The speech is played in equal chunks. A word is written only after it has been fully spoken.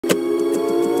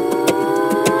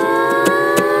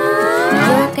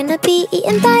wanna be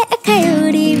eaten by a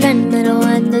coyote. Run, little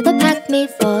one, though the pack may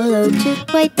follow. Two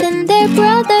quite thin, their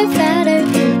brother fatter.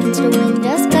 Infants to win,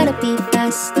 just gotta be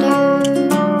faster.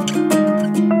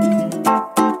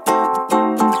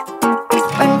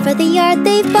 Run for the yard,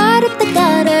 they fought up the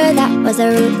gutter. That was a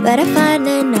route, better find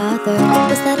another.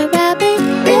 Was that a rabbit?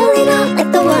 Really not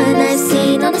like the one I've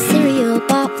seen on a cereal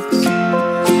box.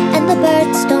 And the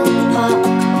birds don't pop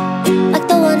like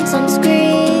the ones on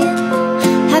screen.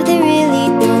 Have they really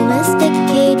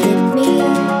domesticated me?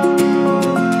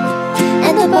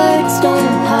 And the birds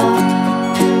don't pop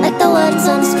like the ones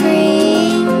on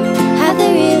screen. Have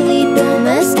they really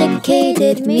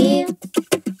domesticated me?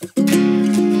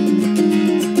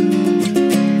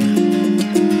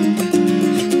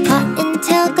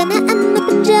 Cottontail, gonna end up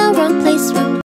in jail. Wrong place, wrong